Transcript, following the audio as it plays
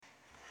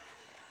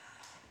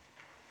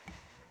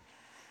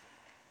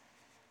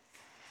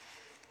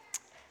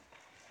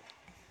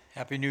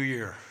Happy New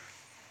Year.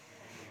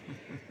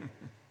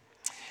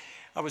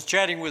 I was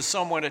chatting with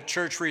someone at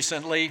church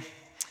recently.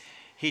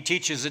 He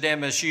teaches at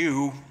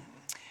MSU,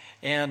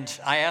 and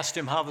I asked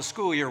him how the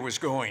school year was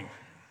going.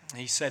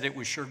 He said it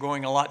was sure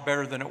going a lot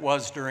better than it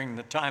was during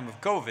the time of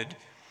COVID.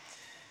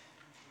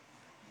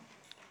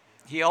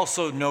 He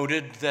also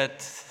noted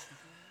that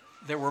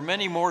there were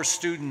many more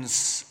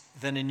students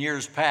than in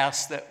years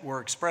past that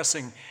were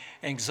expressing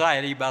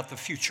anxiety about the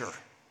future.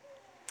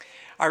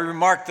 I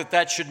remarked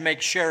that should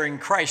make sharing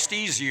Christ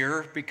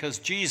easier because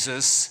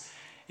Jesus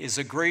is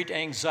a great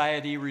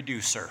anxiety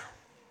reducer.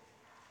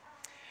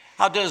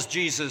 How does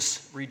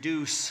Jesus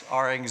reduce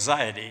our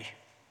anxiety?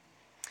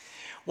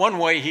 One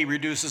way he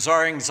reduces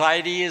our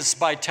anxiety is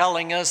by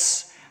telling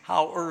us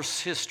how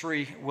Earth's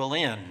history will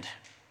end.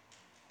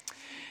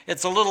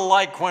 It's a little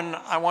like when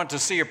I want to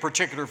see a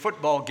particular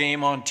football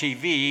game on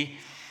TV,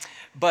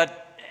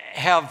 but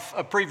have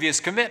a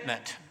previous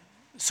commitment.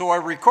 So I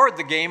record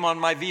the game on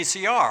my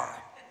VCR.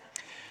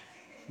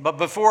 But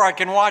before I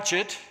can watch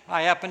it,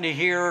 I happen to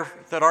hear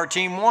that our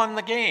team won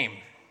the game.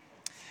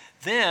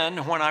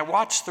 Then, when I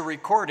watch the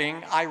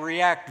recording, I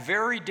react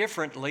very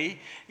differently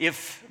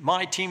if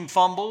my team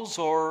fumbles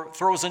or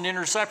throws an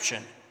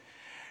interception.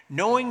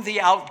 Knowing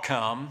the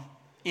outcome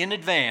in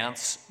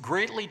advance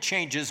greatly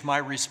changes my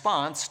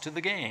response to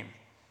the game.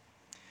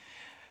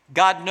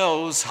 God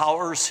knows how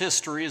Earth's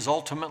history is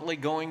ultimately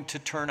going to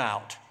turn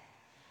out.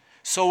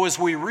 So as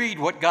we read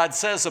what God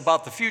says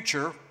about the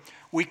future,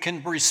 we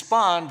can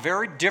respond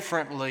very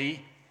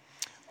differently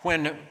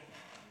when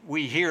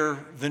we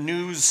hear the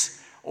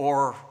news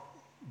or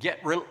get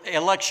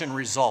election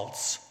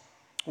results.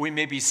 We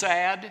may be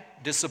sad,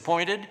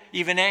 disappointed,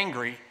 even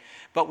angry,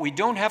 but we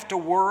don't have to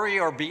worry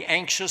or be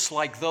anxious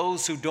like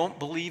those who don't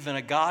believe in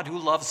a God who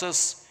loves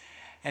us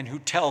and who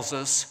tells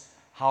us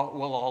how it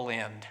will all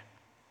end.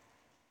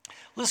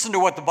 Listen to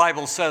what the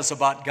Bible says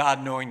about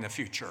God knowing the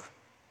future.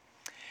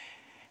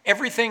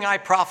 Everything I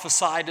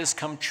prophesied has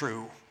come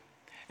true.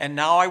 And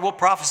now I will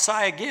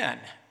prophesy again.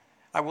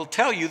 I will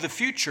tell you the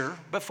future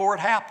before it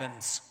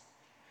happens.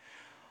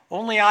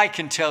 Only I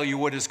can tell you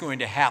what is going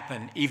to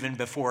happen even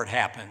before it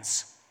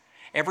happens.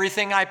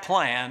 Everything I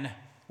plan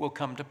will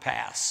come to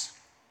pass.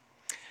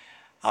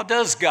 How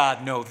does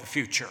God know the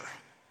future?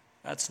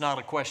 That's not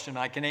a question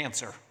I can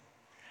answer.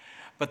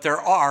 But there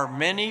are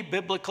many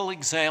biblical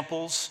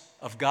examples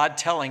of God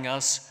telling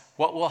us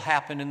what will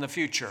happen in the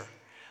future,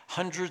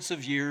 hundreds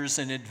of years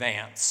in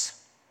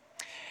advance.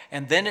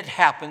 And then it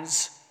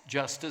happens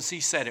just as he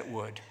said it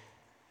would.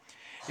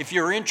 If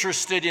you're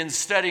interested in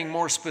studying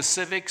more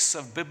specifics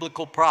of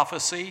biblical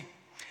prophecy,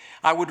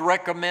 I would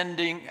recommend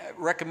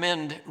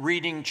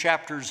reading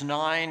chapters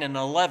 9 and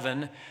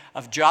 11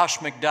 of Josh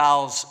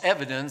McDowell's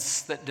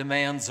Evidence That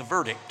Demands a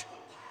Verdict.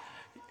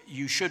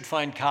 You should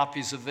find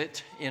copies of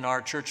it in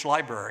our church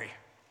library.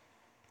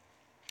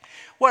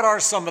 What are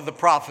some of the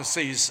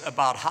prophecies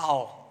about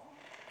how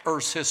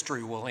Earth's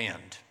history will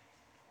end?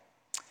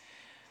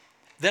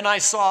 Then I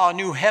saw a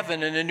new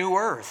heaven and a new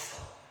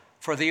earth,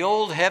 for the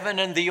old heaven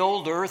and the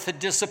old earth had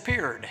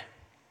disappeared.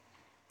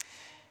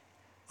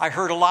 I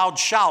heard a loud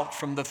shout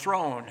from the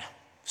throne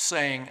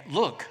saying,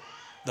 "Look,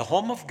 the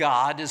home of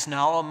God is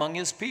now among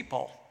his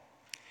people.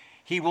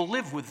 He will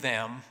live with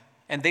them,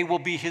 and they will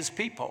be his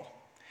people.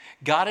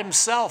 God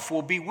himself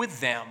will be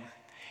with them.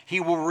 He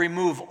will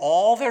remove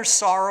all their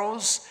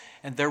sorrows,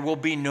 and there will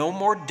be no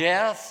more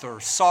death or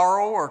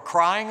sorrow or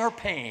crying or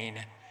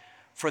pain.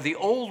 For the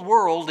old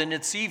world and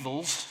its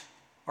evils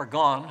are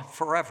gone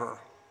forever."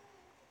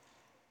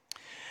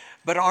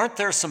 But aren't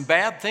there some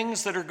bad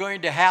things that are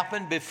going to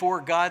happen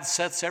before God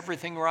sets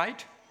everything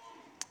right?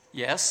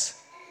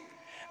 Yes,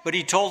 but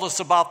he told us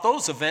about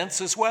those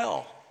events as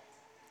well.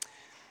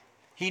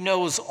 He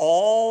knows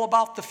all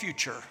about the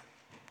future.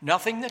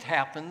 Nothing that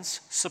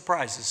happens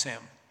surprises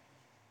him.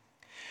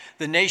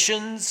 The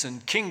nations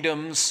and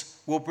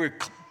kingdoms will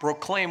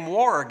proclaim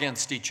war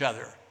against each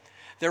other.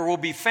 There will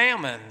be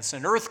famines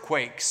and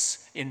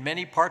earthquakes in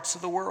many parts of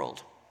the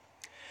world.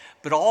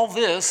 But all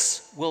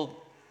this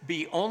will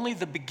be only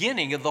the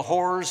beginning of the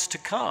horrors to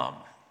come.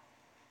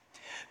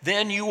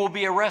 Then you will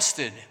be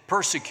arrested,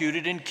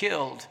 persecuted, and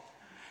killed.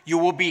 You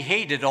will be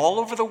hated all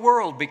over the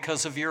world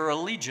because of your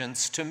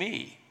allegiance to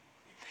me.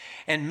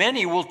 And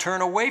many will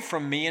turn away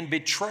from me and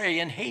betray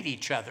and hate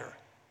each other.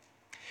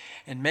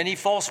 And many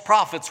false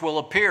prophets will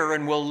appear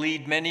and will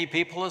lead many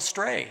people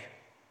astray.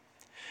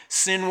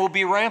 Sin will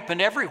be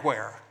rampant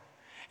everywhere,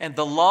 and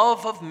the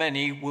love of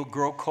many will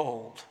grow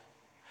cold.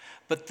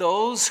 But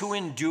those who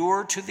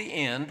endure to the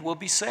end will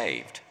be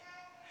saved.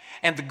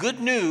 And the good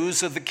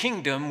news of the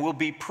kingdom will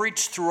be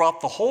preached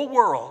throughout the whole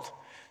world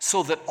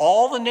so that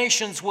all the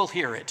nations will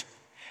hear it.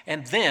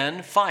 And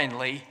then,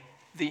 finally,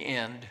 the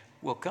end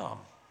will come.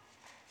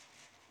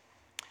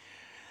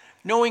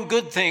 Knowing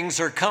good things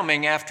are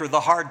coming after the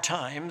hard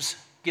times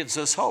gives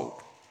us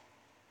hope.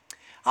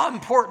 How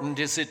important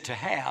is it to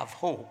have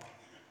hope?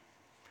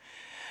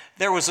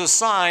 There was a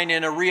sign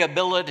in a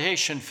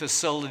rehabilitation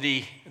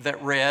facility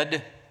that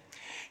read,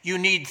 "You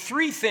need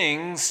 3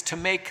 things to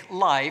make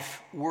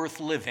life worth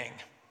living: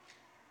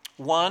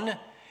 1,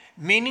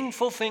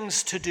 meaningful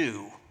things to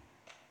do.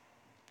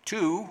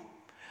 2,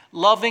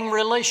 loving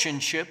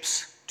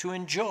relationships to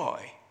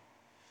enjoy.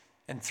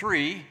 And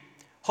 3,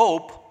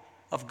 hope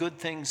of good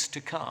things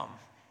to come.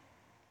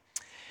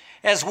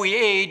 As we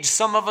age,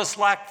 some of us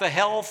lack the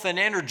health and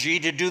energy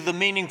to do the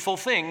meaningful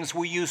things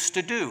we used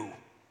to do.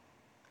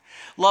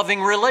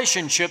 Loving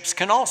relationships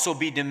can also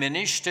be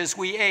diminished as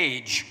we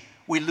age.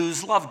 We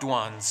lose loved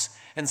ones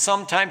and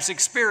sometimes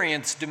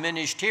experience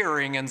diminished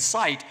hearing and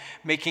sight,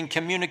 making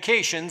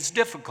communications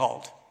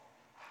difficult.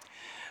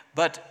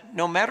 But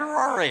no matter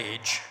our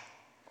age,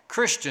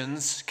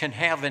 Christians can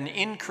have an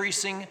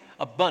increasing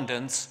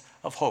abundance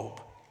of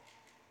hope.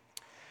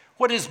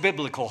 What is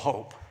biblical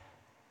hope?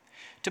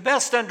 To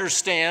best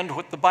understand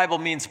what the Bible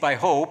means by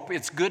hope,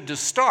 it's good to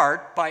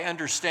start by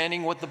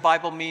understanding what the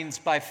Bible means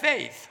by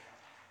faith.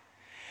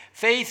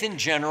 Faith in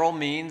general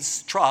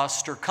means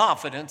trust or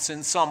confidence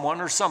in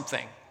someone or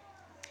something.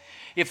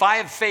 If I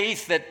have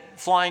faith that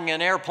flying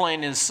an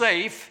airplane is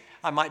safe,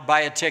 I might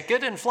buy a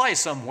ticket and fly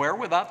somewhere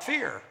without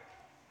fear.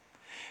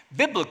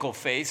 Biblical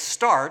faith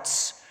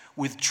starts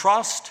with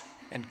trust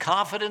and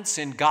confidence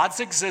in God's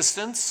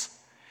existence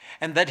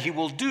and that He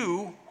will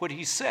do what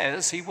He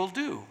says He will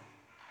do.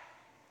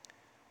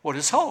 What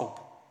is hope?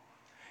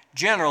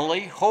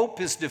 Generally,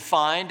 hope is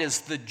defined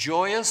as the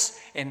joyous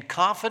and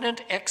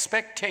confident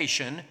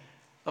expectation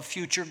of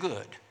future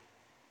good.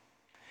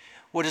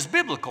 What is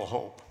biblical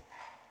hope?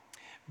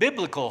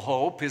 Biblical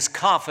hope is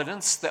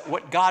confidence that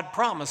what God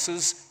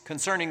promises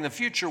concerning the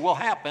future will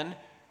happen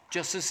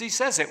just as He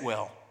says it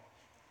will.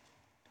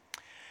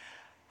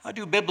 How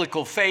do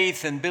biblical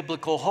faith and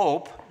biblical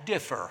hope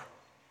differ?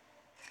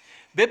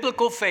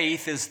 Biblical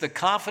faith is the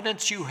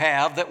confidence you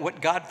have that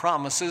what God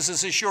promises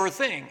is a sure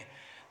thing,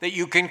 that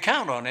you can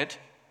count on it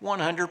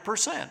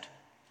 100%.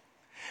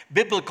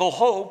 Biblical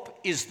hope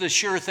is the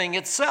sure thing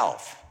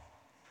itself.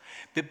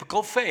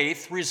 Biblical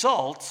faith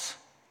results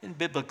in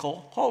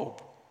biblical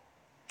hope.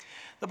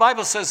 The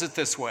Bible says it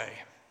this way.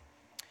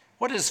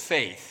 What is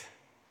faith?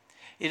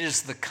 It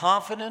is the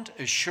confident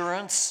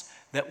assurance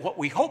that what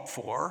we hope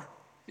for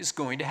is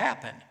going to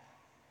happen.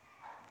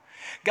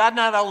 God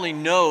not only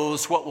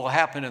knows what will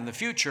happen in the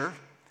future,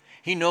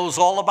 He knows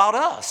all about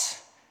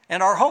us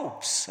and our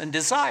hopes and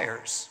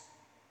desires.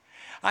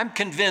 I'm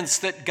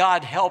convinced that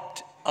God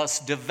helped us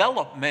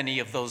develop many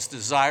of those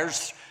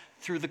desires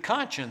through the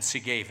conscience He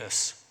gave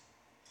us.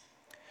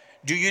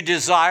 Do you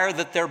desire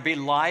that there be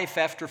life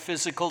after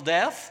physical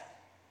death?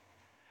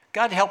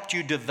 God helped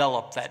you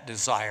develop that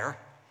desire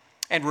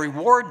and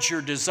rewards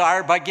your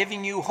desire by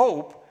giving you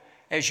hope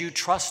as you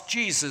trust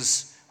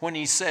Jesus when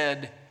He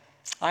said,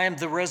 I am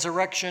the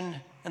resurrection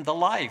and the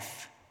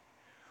life.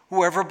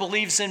 Whoever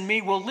believes in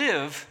me will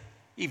live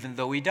even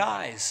though he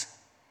dies.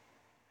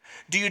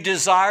 Do you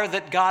desire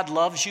that God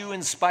loves you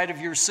in spite of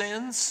your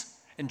sins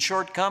and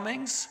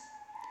shortcomings?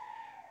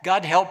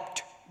 God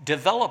helped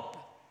develop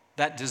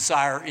that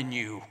desire in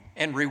you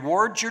and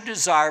rewards your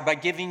desire by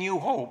giving you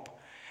hope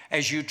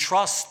as you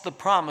trust the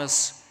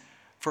promise,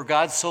 for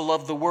God so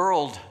loved the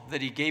world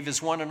that He gave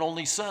His one and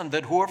only Son,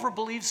 that whoever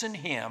believes in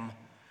Him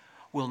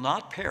will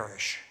not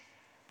perish,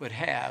 but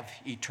have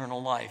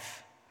eternal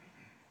life.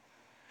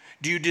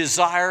 Do you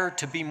desire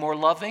to be more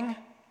loving?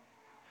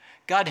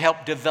 God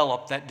helped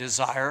develop that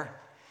desire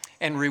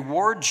and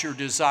rewards your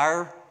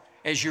desire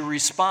as you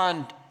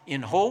respond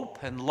in hope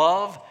and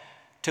love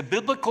to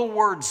biblical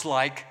words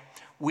like,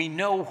 we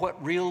know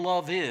what real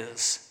love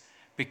is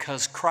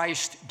because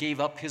Christ gave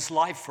up His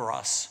life for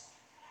us.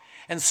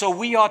 And so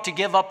we ought to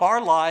give up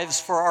our lives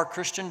for our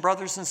Christian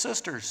brothers and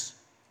sisters.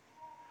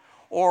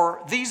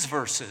 Or these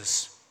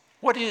verses,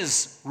 what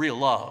is real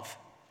love?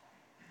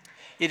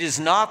 It is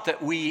not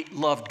that we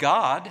loved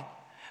God,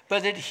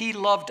 but that He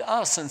loved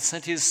us and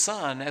sent His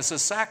Son as a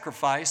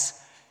sacrifice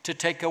to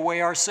take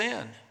away our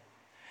sin.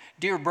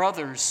 Dear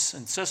brothers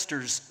and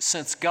sisters,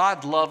 since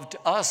God loved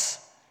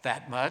us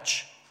that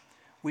much,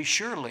 we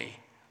surely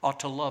ought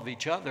to love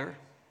each other.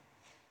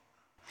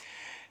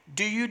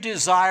 Do you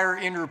desire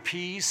inner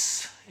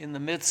peace in the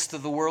midst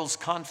of the world's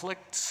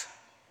conflicts?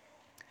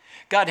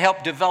 God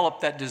helped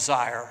develop that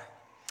desire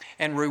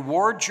and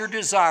reward your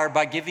desire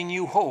by giving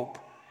you hope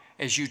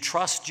as you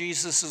trust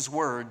Jesus'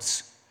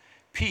 words,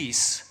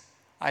 peace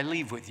I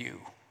leave with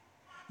you.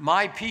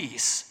 My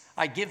peace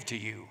I give to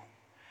you.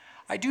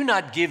 I do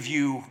not give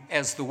you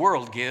as the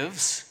world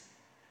gives.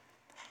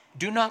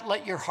 Do not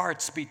let your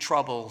hearts be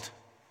troubled.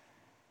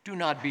 Do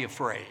not be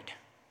afraid.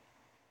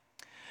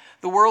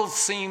 The world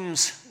seems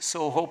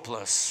so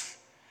hopeless,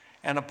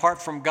 and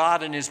apart from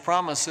God and His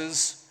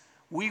promises,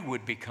 we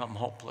would become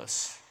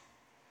hopeless.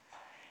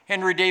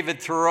 Henry David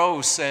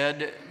Thoreau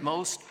said,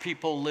 most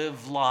people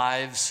live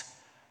lives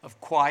of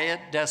quiet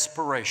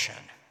desperation.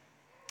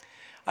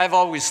 I've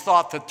always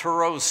thought that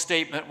Thoreau's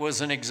statement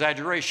was an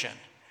exaggeration,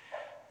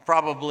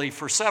 probably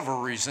for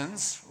several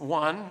reasons.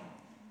 One,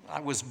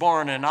 I was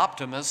born an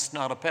optimist,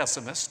 not a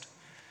pessimist.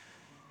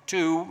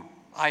 Two,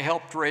 I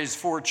helped raise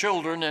 4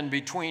 children, and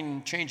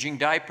between changing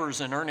diapers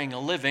and earning a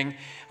living,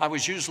 I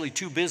was usually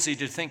too busy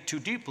to think too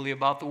deeply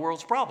about the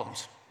world's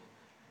problems.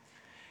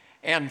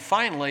 And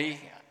finally,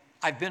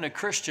 I've been a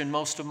Christian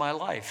most of my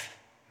life,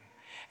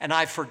 and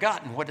I've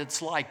forgotten what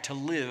it's like to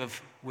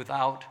live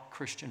without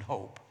Christian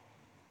hope.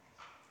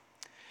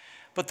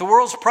 But the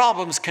world's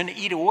problems can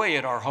eat away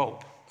at our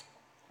hope,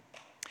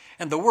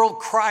 and the world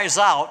cries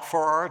out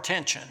for our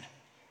attention.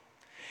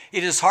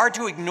 It is hard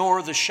to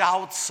ignore the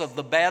shouts of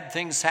the bad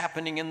things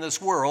happening in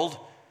this world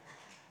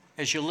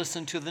as you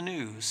listen to the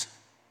news.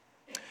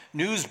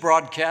 News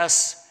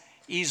broadcasts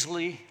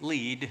easily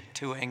lead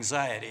to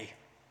anxiety.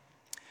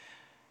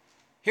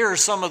 Here are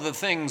some of the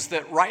things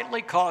that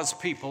rightly cause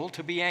people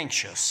to be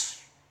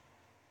anxious.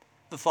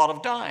 The thought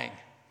of dying.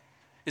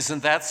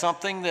 Isn't that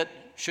something that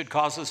should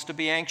cause us to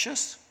be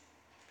anxious?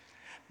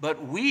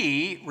 But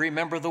we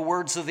remember the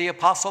words of the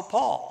Apostle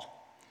Paul.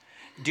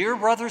 Dear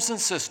brothers and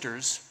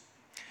sisters,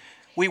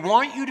 we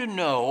want you to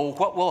know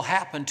what will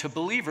happen to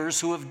believers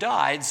who have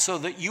died so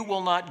that you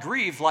will not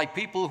grieve like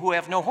people who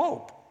have no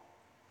hope.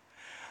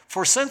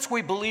 For since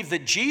we believe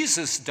that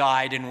Jesus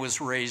died and was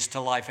raised to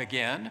life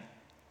again,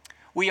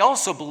 we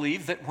also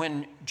believe that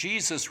when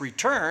Jesus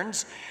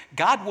returns,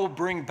 God will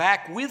bring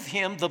back with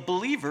him the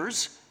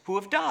believers who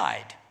have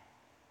died.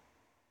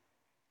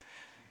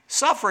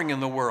 Suffering in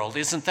the world,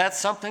 isn't that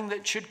something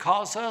that should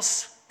cause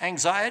us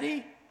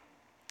anxiety?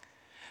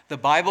 The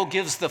Bible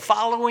gives the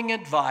following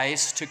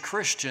advice to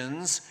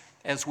Christians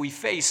as we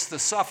face the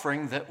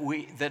suffering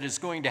that is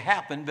going to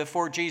happen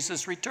before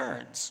Jesus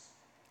returns.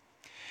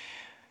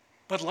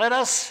 But let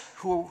us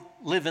who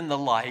live in the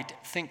light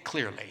think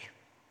clearly,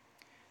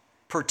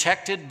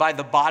 protected by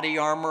the body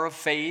armor of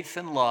faith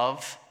and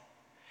love,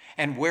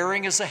 and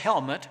wearing as a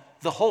helmet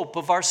the hope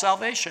of our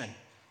salvation.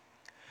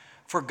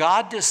 For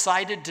God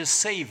decided to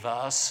save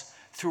us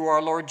through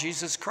our Lord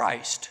Jesus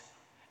Christ,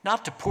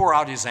 not to pour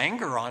out his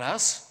anger on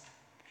us.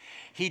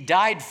 He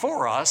died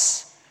for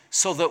us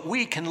so that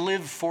we can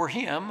live for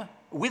him,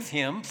 with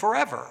him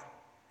forever,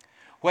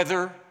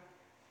 whether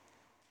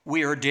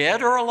we are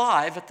dead or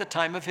alive at the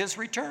time of his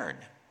return.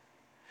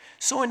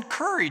 So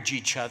encourage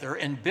each other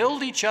and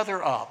build each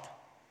other up,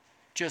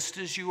 just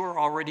as you are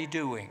already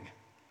doing.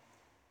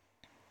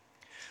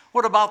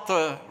 What about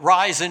the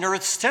rise in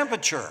Earth's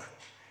temperature?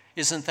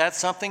 Isn't that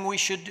something we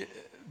should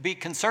be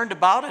concerned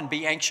about and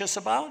be anxious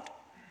about?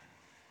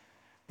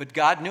 But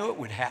God knew it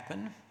would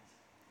happen.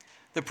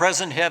 The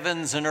present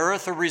heavens and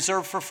earth are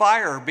reserved for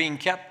fire, being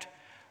kept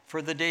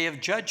for the day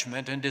of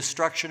judgment and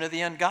destruction of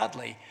the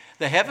ungodly.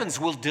 The heavens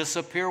will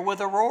disappear with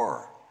a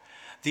roar.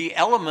 The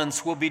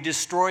elements will be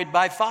destroyed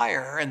by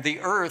fire, and the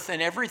earth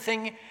and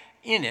everything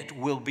in it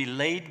will be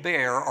laid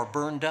bare or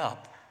burned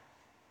up.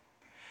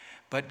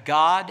 But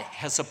God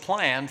has a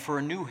plan for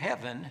a new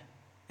heaven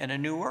and a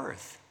new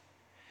earth.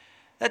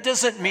 That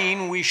doesn't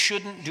mean we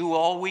shouldn't do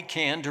all we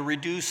can to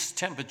reduce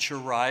temperature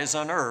rise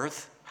on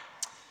earth.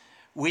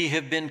 We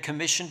have been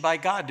commissioned by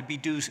God to be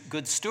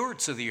good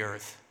stewards of the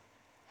earth.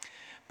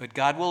 But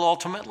God will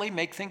ultimately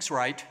make things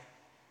right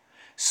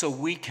so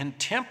we can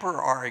temper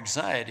our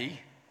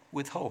anxiety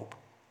with hope.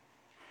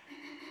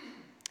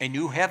 A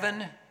new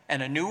heaven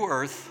and a new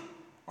earth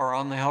are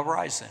on the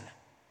horizon.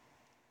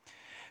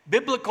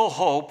 Biblical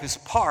hope is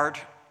part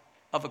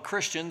of a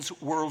Christian's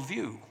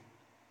worldview.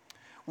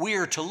 We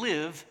are to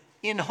live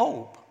in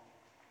hope.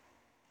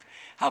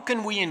 How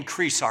can we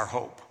increase our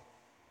hope?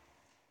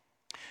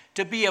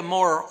 To be a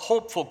more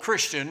hopeful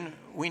Christian,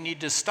 we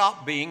need to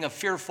stop being a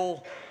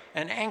fearful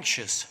and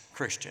anxious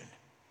Christian.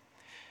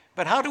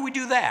 But how do we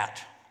do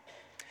that?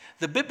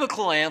 The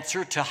biblical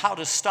answer to how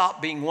to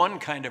stop being one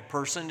kind of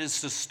person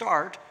is to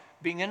start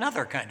being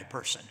another kind of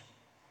person.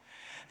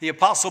 The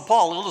Apostle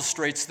Paul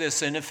illustrates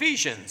this in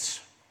Ephesians.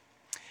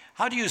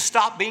 How do you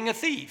stop being a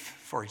thief,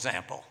 for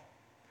example?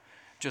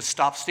 Just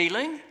stop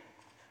stealing?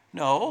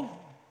 No,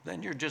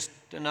 then you're just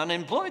an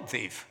unemployed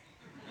thief.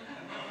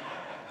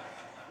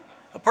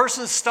 A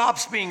person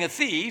stops being a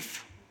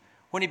thief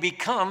when he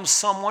becomes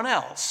someone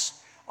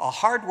else, a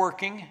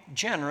hardworking,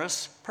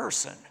 generous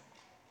person.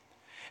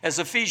 As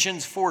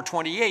Ephesians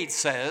 4:28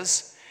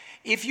 says,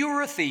 if you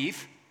are a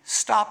thief,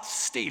 stop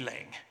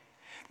stealing.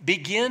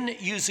 Begin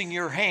using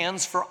your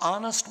hands for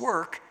honest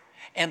work,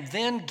 and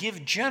then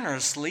give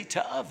generously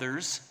to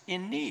others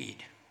in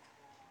need.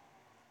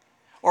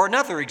 Or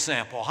another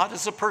example, how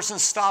does a person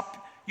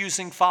stop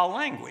using foul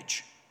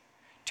language?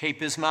 Tape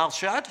his mouth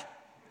shut?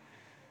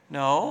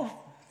 No,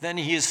 then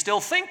he is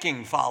still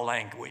thinking foul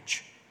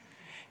language.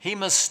 He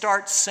must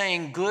start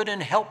saying good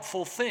and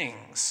helpful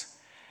things.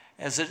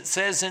 As it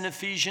says in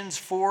Ephesians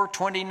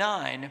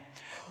 4:29,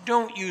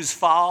 don't use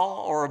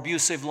foul or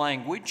abusive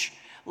language.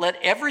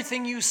 Let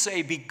everything you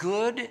say be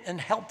good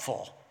and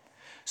helpful,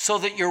 so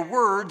that your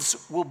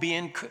words will be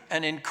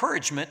an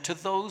encouragement to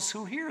those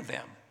who hear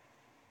them.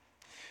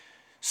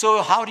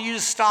 So how do you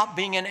stop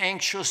being an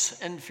anxious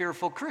and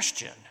fearful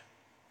Christian?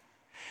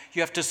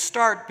 You have to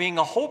start being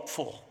a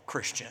hopeful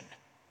Christian.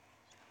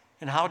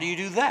 And how do you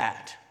do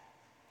that?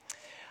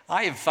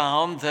 I have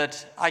found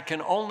that I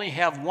can only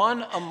have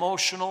one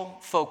emotional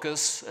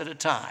focus at a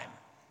time.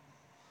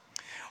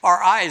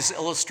 Our eyes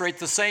illustrate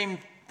the same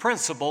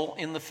principle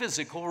in the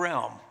physical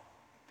realm.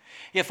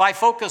 If I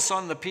focus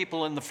on the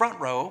people in the front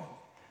row,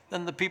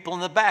 then the people in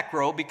the back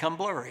row become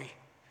blurry.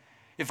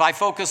 If I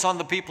focus on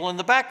the people in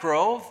the back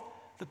row,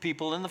 the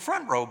people in the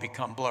front row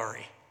become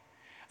blurry.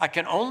 I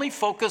can only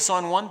focus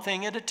on one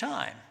thing at a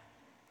time.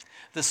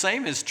 The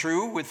same is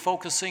true with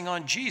focusing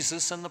on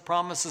Jesus and the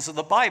promises of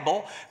the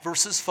Bible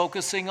versus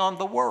focusing on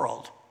the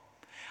world.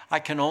 I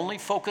can only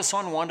focus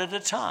on one at a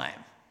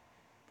time.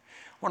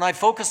 When I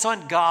focus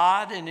on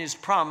God and His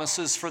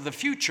promises for the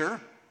future,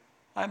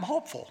 I'm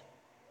hopeful.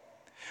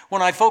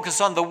 When I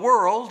focus on the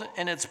world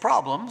and its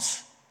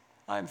problems,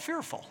 I'm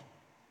fearful.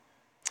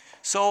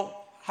 So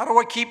how do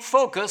I keep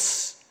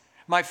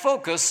my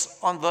focus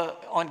on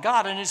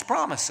God and His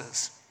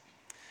promises?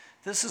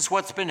 This is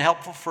what's been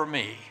helpful for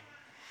me.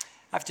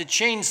 I have to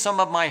change some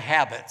of my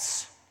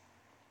habits.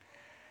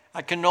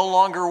 I can no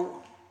longer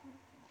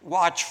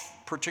watch,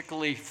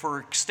 particularly for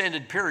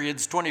extended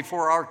periods,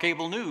 24-hour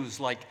cable news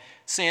like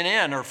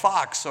CNN or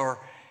Fox or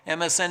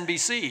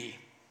MSNBC.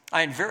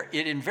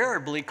 It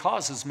invariably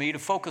causes me to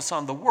focus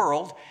on the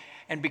world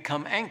and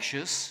become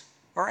anxious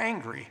or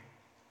angry.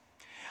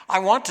 I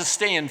want to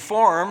stay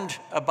informed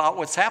about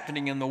what's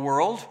happening in the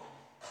world,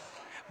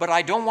 but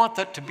I don't want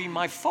that to be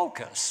my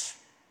focus.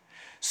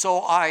 So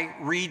I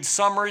read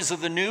summaries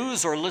of the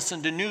news or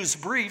listen to news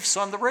briefs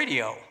on the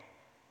radio.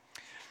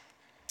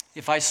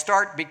 If I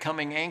start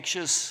becoming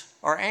anxious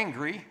or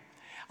angry,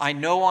 I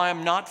know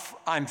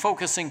I'm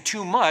focusing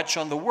too much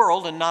on the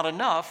world and not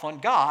enough on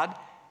God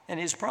and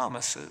His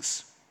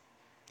promises.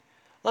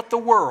 Let the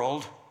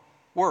world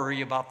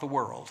worry about the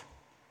world.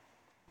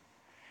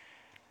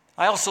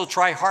 I also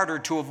try harder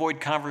to avoid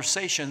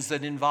conversations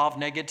that involve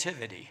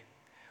negativity,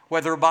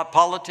 whether about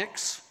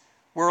politics,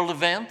 world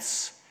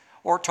events,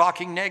 or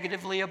talking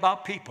negatively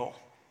about people.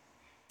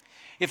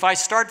 If I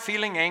start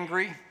feeling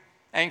angry,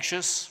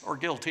 anxious, or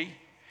guilty,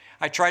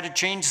 I try to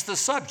change the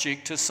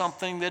subject to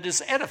something that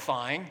is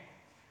edifying,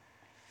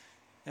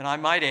 and I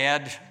might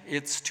add,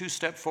 it's 2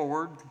 steps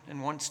forward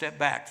and 1 step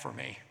back for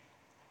me.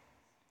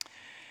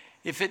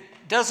 If it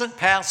doesn't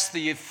pass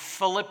the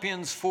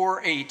Philippians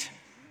 4:8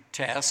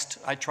 test,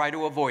 I try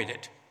to avoid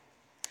it.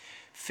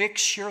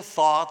 Fix your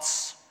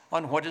thoughts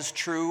on what is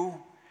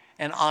true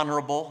and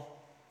honorable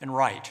and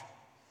right.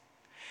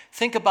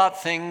 Think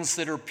about things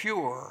that are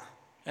pure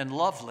and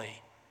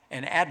lovely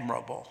and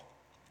admirable.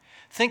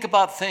 Think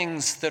about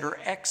things that are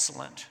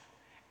excellent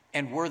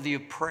and worthy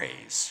of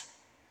praise.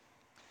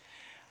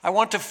 I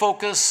want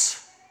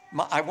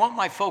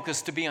my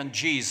focus to be on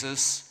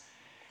Jesus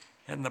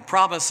and the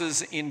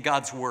promises in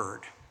God's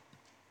Word.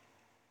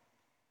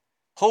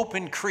 Hope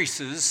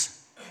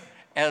increases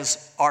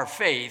as our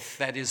faith,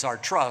 that is our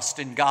trust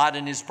in God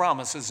and His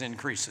promises,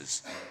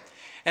 increases.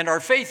 And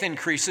our faith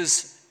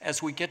increases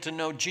as we get to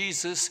know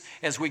Jesus,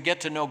 as we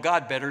get to know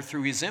God better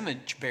through His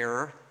image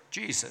bearer,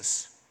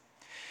 Jesus.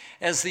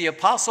 As the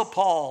Apostle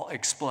Paul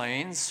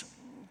explains,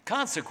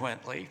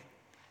 consequently,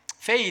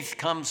 faith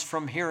comes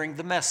from hearing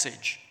the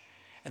message,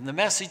 and the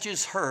message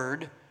is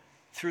heard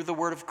through the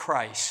word of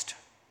Christ.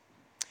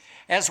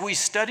 As we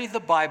study the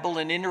Bible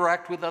and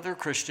interact with other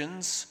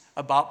Christians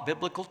about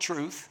biblical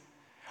truth,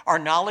 our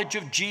knowledge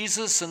of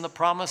Jesus and the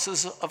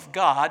promises of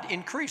God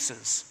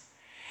increases.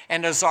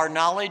 And as our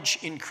knowledge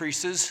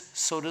increases,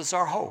 so does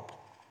our hope,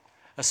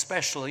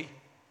 especially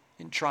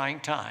in trying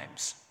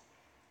times.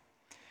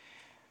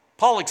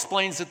 Paul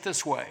explains it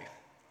this way: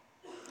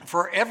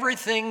 for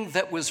everything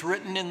that was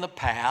written in the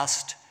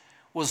past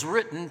was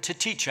written to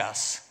teach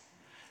us,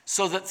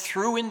 so that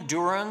through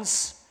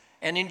endurance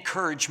and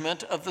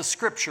encouragement of the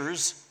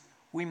Scriptures,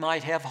 we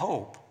might have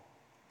hope.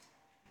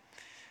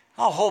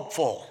 How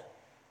hopeful,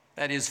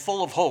 that is,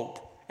 full of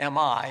hope, am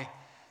I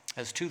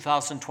as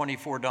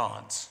 2024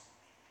 dawns?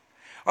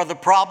 Are the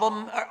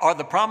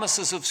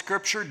promises of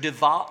Scripture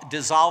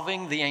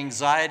dissolving the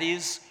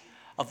anxieties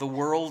of the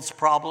world's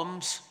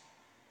problems?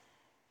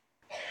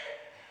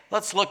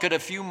 Let's look at a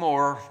few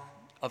more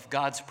of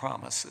God's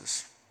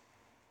promises.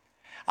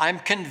 I'm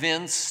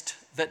convinced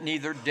that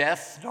neither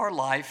death nor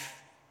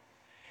life,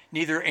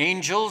 neither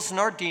angels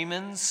nor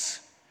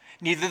demons,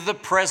 neither the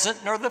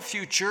present nor the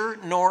future,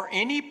 nor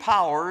any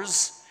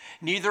powers,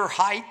 neither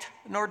height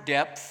nor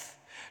depth,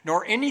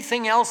 nor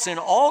anything else in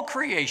all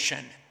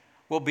creation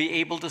will be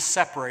able to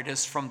separate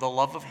us from the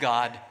love of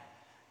God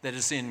that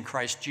is in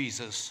Christ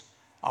Jesus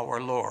our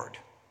Lord.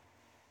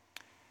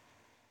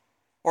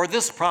 Or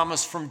this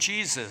promise from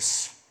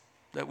Jesus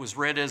that was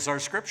read as our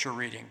scripture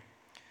reading: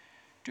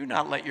 do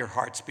not let your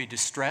hearts be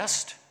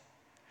distressed.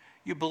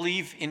 You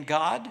believe in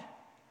God,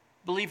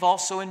 believe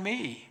also in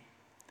me.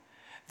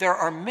 There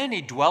are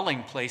many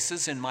dwelling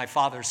places in my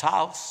Father's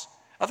house.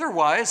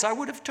 Otherwise, I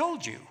would have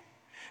told you,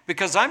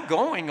 because I'm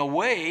going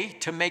away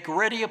to make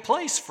ready a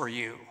place for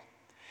you.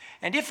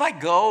 And if I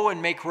go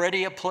and make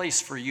ready a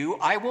place for you,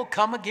 I will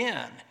come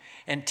again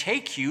and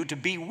take you to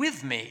be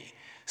with me,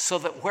 so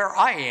that where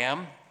I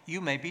am,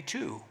 you may be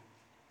too.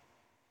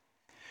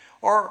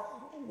 Or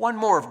one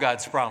more of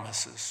God's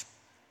promises.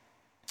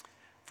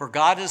 For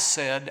God has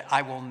said,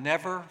 I will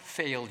never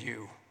fail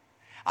you.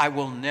 I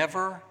will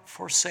never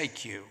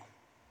forsake you.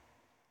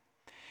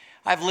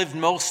 I've lived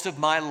most of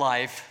my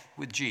life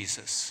with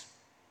Jesus.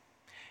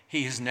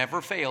 He has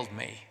never failed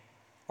me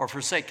or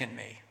forsaken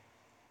me.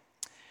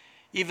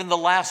 Even the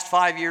last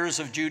 5 years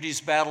of Judy's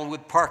battle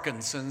with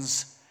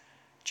Parkinson's,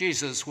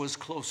 Jesus was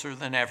closer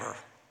than ever.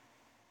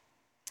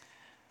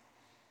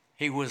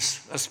 He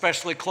was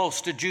especially close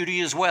to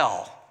Judy as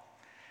well.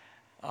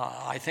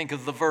 I think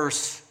of the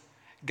verse,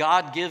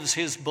 God gives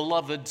his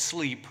beloved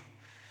sleep.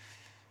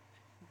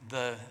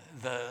 The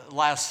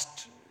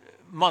last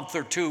month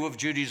or two of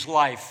Judy's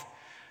life,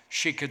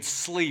 she could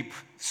sleep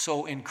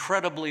so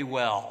incredibly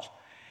well,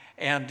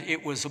 and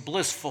it was a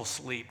blissful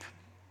sleep.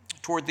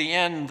 Toward the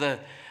end,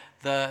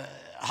 the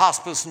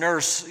hospice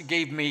nurse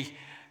gave me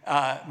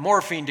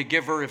morphine to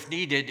give her if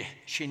needed.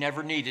 She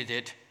never needed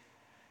it.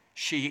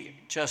 She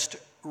just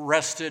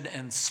rested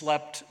and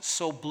slept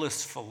so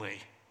blissfully.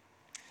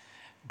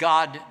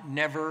 God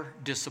never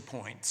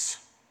disappoints.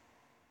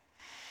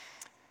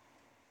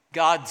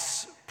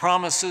 God's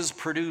promises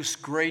produce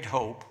great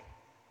hope.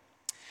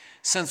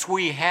 Since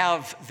we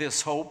have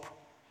this hope,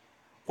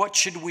 what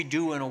should we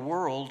do in a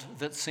world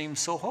that seems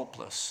so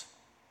hopeless?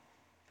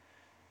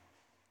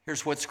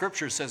 Here's what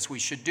Scripture says we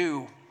should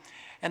do.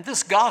 And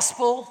this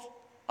gospel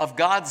of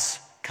God's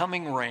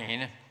coming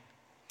reign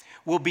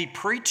will be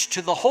preached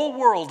to the whole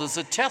world as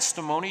a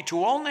testimony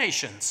to all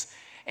nations,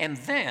 and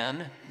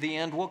then the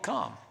end will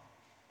come.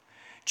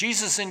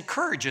 Jesus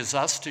encourages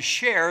us to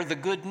share the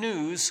good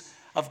news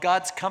of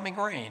God's coming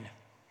reign.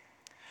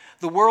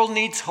 The world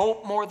needs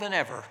hope more than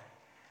ever,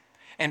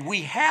 and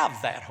we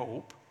have that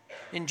hope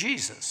in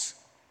Jesus.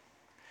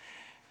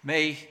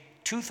 May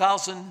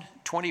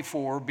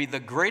 2024 be the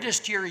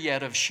greatest year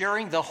yet of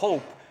sharing the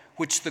hope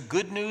which the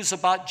good news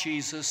about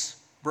Jesus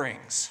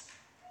brings.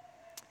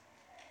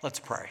 Let's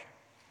pray.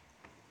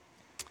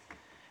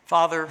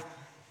 Father,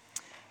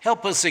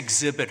 help us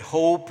exhibit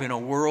hope in a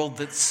world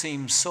that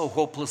seems so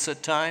hopeless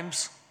at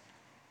times.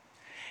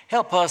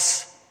 Help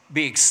us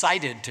be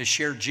excited to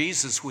share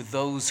Jesus with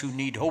those who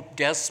need hope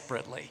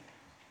desperately.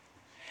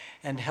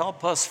 And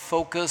help us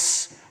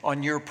focus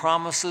on your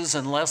promises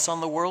and less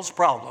on the world's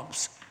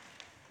problems,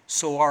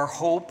 so our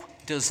hope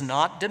does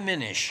not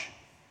diminish.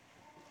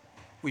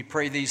 We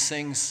pray these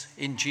things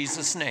in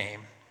Jesus'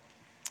 name.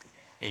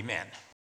 Amen.